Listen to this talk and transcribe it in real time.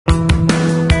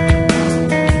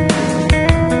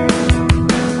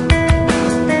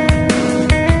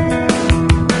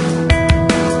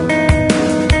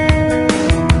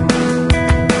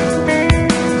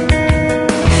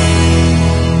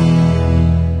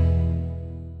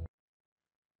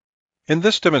In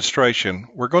this demonstration,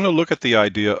 we're going to look at the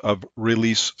idea of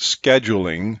release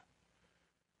scheduling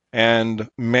and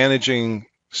managing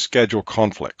schedule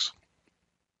conflicts.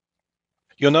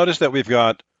 You'll notice that we've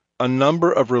got a number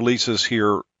of releases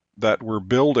here that we're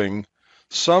building,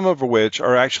 some of which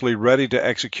are actually ready to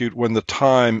execute when the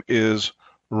time is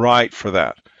right for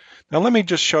that. Now let me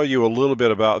just show you a little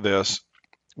bit about this.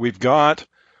 We've got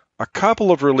a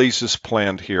couple of releases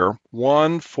planned here,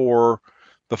 one for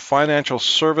the financial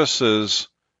services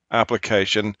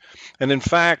application. And in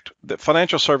fact, the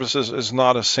financial services is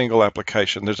not a single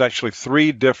application. There's actually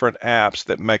 3 different apps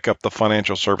that make up the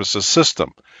financial services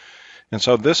system. And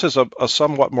so this is a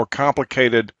somewhat more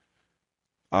complicated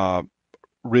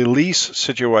release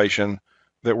situation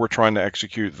that we're trying to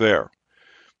execute there.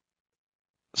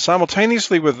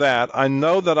 Simultaneously with that, I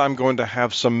know that I'm going to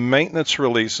have some maintenance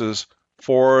releases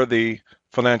for the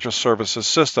financial services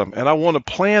system. And I want to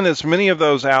plan as many of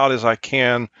those out as I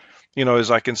can, as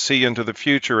I can see into the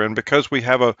future. And because we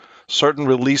have a certain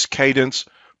release cadence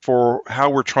for how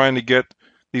we're trying to get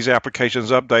these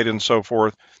applications updated and so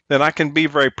forth, then I can be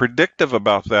very predictive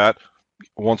about that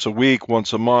once a week,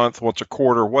 once a month, once a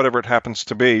quarter, whatever it happens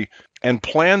to be, and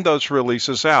plan those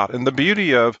releases out. And the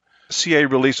beauty of CA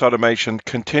Release Automation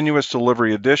Continuous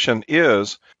Delivery Edition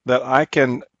is that I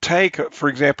can take, for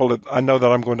example, I know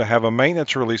that I'm going to have a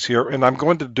maintenance release here, and I'm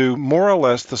going to do more or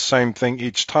less the same thing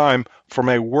each time from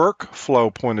a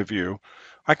workflow point of view.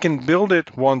 I can build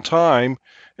it one time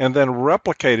and then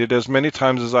replicate it as many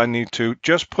times as I need to,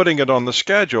 just putting it on the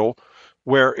schedule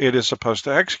where it is supposed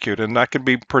to execute, and I can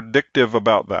be predictive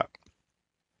about that.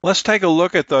 Let's take a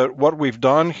look at what we've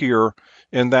done here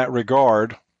in that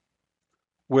regard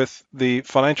with the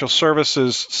financial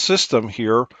services system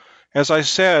here. As I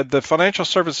said, the financial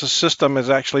services system is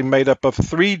actually made up of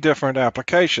 3 different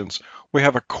applications. We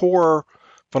have a core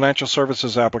financial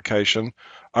services application,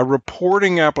 a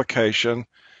reporting application,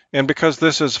 and because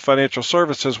this is financial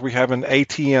services, we have an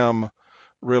ATM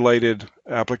related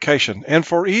application. And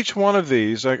for each one of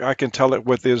these, I can tell it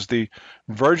what is the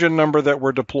version number that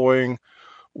we're deploying,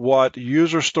 what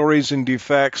user stories and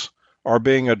defects are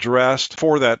being addressed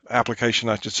for that application,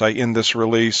 I should say, in this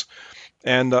release.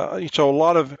 And so a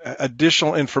lot of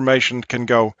additional information can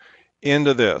go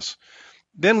into this.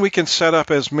 Then we can set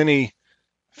up as many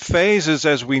phases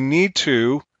as we need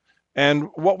to. And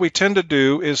what we tend to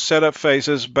do is set up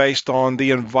phases based on the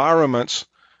environments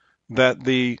that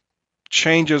the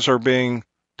changes are being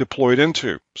deployed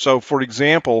into. So for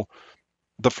example,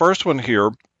 the first one here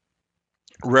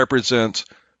represents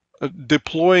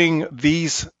deploying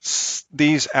these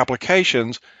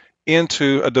applications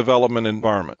into a development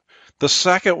environment. The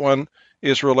second one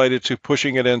is related to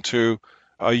pushing it into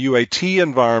a UAT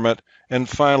environment and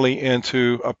finally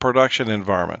into a production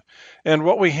environment. And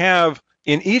what we have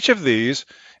in each of these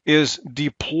is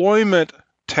deployment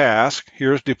task.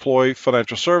 Here's deploy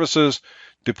financial services,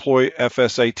 deploy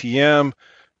FSATM,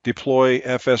 deploy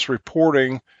FS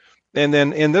reporting. And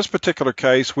then in this particular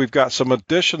case, we've got some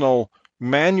additional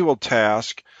manual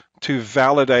task to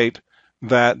validate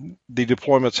that the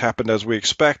deployments happened as we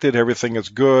expected, everything is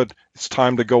good, it's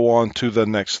time to go on to the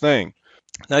next thing.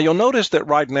 Now you'll notice that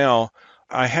right now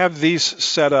I have these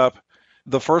set up,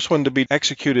 the first one to be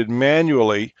executed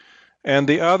manually, and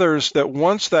the others that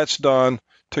once that's done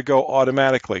to go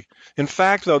automatically. In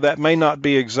fact, though, that may not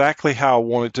be exactly how I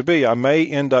want it to be. I may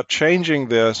end up changing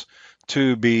this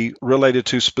to be related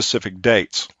to specific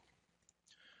dates.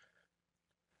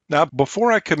 Now,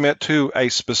 before I commit to a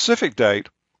specific date,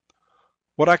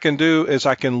 what I can do is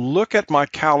I can look at my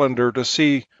calendar to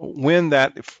see when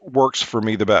that works for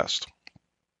me the best.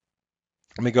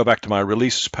 Let me go back to my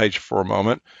releases page for a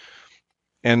moment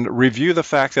and review the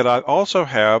fact that I also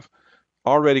have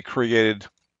already created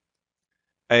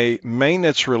a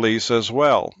maintenance release as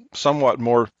well, somewhat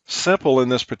more simple in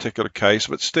this particular case,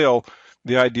 but still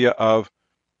the idea of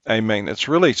a maintenance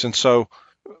release. And so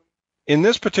in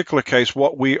this particular case,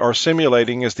 what we are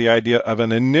simulating is the idea of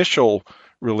an initial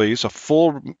release, a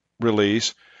full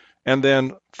release, and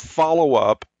then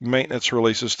follow-up maintenance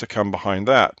releases to come behind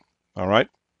that. All right.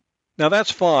 Now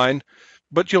that's fine,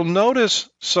 but you'll notice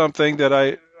something that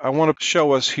I want to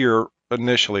show us here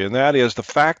initially, and that is the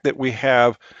fact that we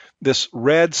have this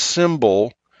red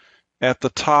symbol at the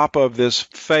top of this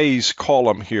phase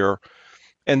column here,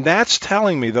 and that's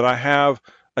telling me that I have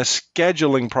a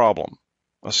scheduling problem.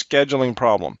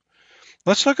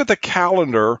 Let's look at the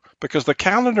calendar, because the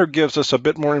calendar gives us a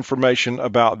bit more information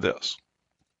about this.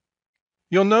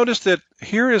 You'll notice that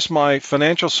here is my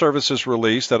financial services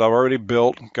release that I've already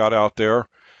built, got out there.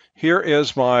 Here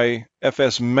is my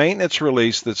FS maintenance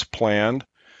release that's planned,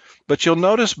 but you'll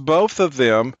notice both of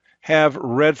them have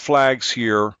red flags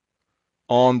here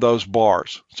on those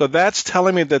bars. So that's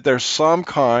telling me that there's some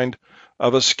kind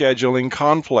of a scheduling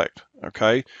conflict,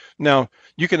 okay? Now,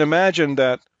 you can imagine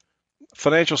that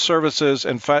financial services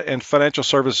and financial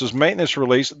services maintenance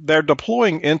release, they're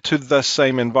deploying into the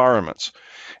same environments.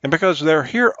 And because they're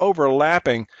here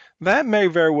overlapping, that may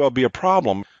very well be a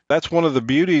problem. That's one of the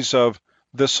beauties of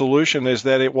this solution, is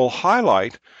that it will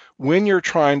highlight when you're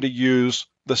trying to use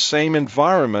the same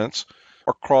environments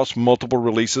across multiple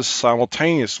releases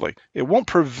simultaneously. It won't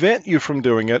prevent you from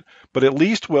doing it, but at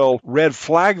least will red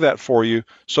flag that for you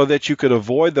so that you could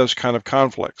avoid those kind of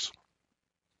conflicts.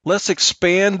 Let's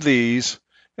expand these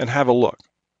and have a look.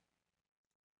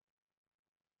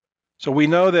 So we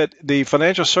know that the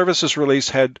financial services release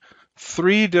had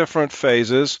 3 different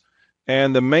phases,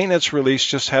 and the maintenance release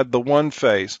just had the 1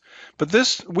 phase. But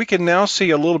this, we can now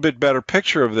see a little bit better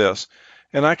picture of this.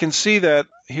 And I can see that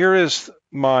here is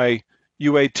my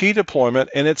UAT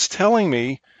deployment, and it's telling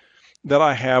me that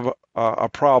I have a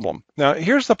problem. Now,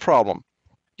 here's the problem.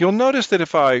 You'll notice that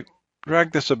if I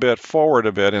drag this a bit forward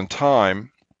a bit in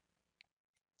time,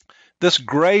 this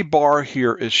gray bar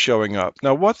here is showing up.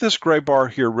 Now, what this gray bar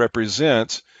here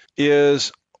represents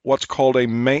is what's called a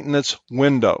maintenance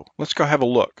window. Let's go have a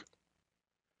look.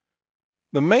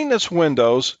 The maintenance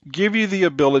windows give you the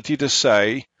ability to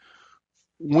say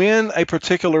when a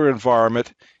particular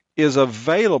environment is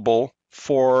available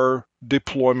for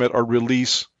deployment or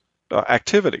release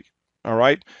activity. All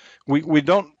right? We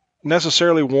don't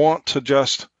necessarily want to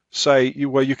just say,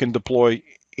 well, you can deploy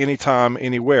anytime,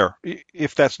 anywhere,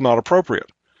 if that's not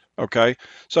appropriate. Okay?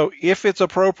 So if it's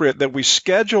appropriate that we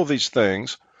schedule these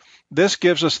things, this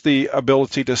gives us the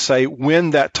ability to say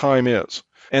when that time is.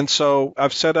 And so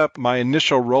I've set up my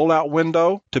initial rollout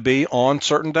window to be on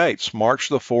certain dates, March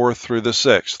the 4th through the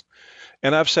 6th.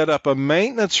 And I've set up a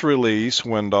maintenance release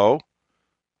window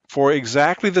for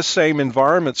exactly the same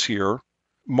environments here,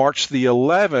 March the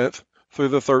 11th through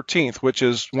the 13th, which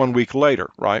is 1 week later,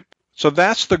 right? So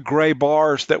that's the gray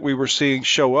bars that we were seeing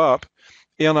show up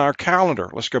in our calendar.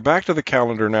 Let's go back to the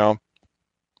calendar now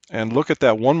and look at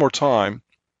that one more time.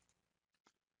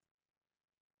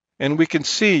 And we can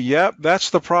see, yep,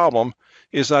 that's the problem,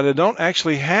 is that I don't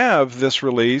actually have this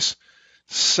release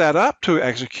set up to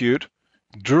execute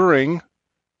during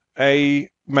a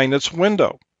maintenance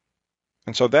window.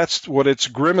 And so that's what it's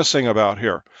grimacing about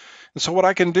here. And so what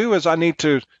I can do is I need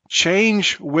to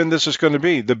change when this is going to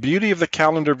be. The beauty of the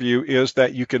calendar view is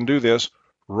that you can do this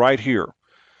right here.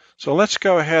 So let's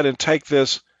go ahead and take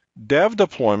this dev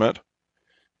deployment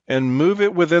and move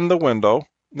it within the window.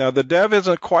 Now the dev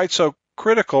isn't quite so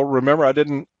critical. Remember, I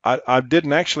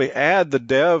didn't actually add the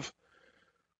dev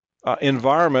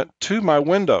environment to my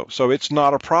window, so it's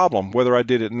not a problem whether I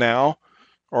did it now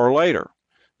or later.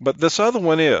 But this other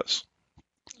one is.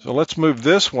 So let's move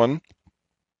this one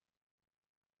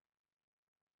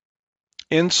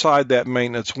inside that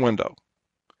maintenance window.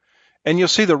 And you'll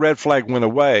see the red flag went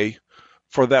away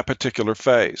for that particular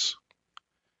phase.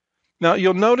 Now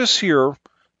you'll notice here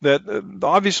that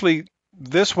obviously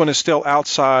this one is still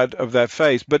outside of that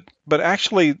phase, but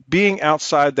actually being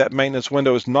outside that maintenance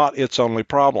window is not its only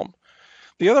problem.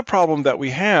 The other problem that we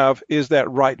have is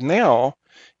that right now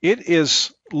it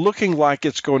is looking like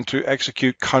it's going to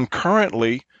execute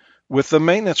concurrently with the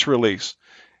maintenance release.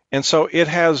 And so it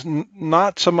has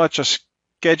not so much a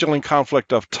scheduling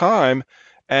conflict of time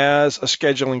as a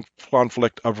scheduling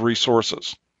conflict of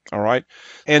resources. All right.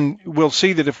 And we'll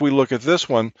see that if we look at this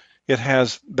one, it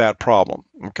has that problem.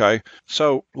 Okay.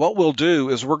 So what we'll do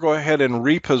is we'll go ahead and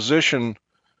reposition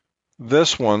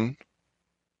this one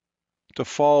to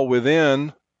fall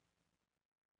within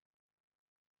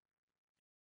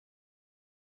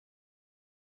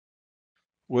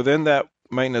that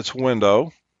maintenance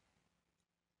window.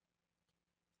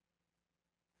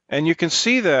 And you can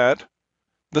see that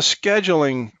the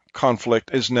scheduling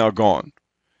conflict is now gone.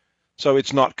 So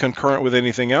it's not concurrent with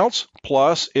anything else,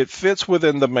 plus it fits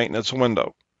within the maintenance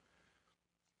window.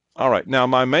 All right, now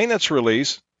my maintenance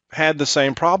release had the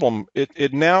same problem.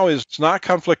 It now is not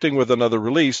conflicting with another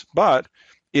release, but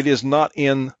it is not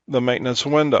in the maintenance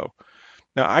window.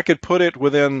 Now I could put it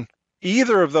within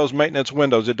either of those maintenance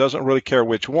windows. It doesn't really care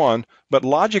which one, but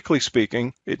logically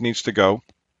speaking, it needs to go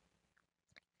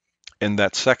in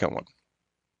that second one.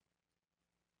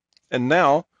 And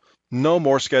now, no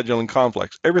more scheduling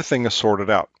conflicts. Everything is sorted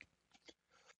out.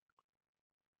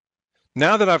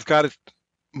 Now that I've got it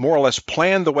more or less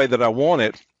planned the way that I want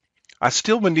it, I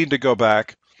still would need to go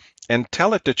back and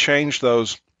tell it to change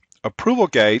those approval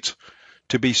gates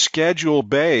to be schedule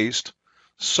based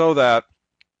so that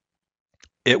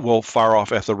it will fire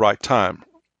off at the right time.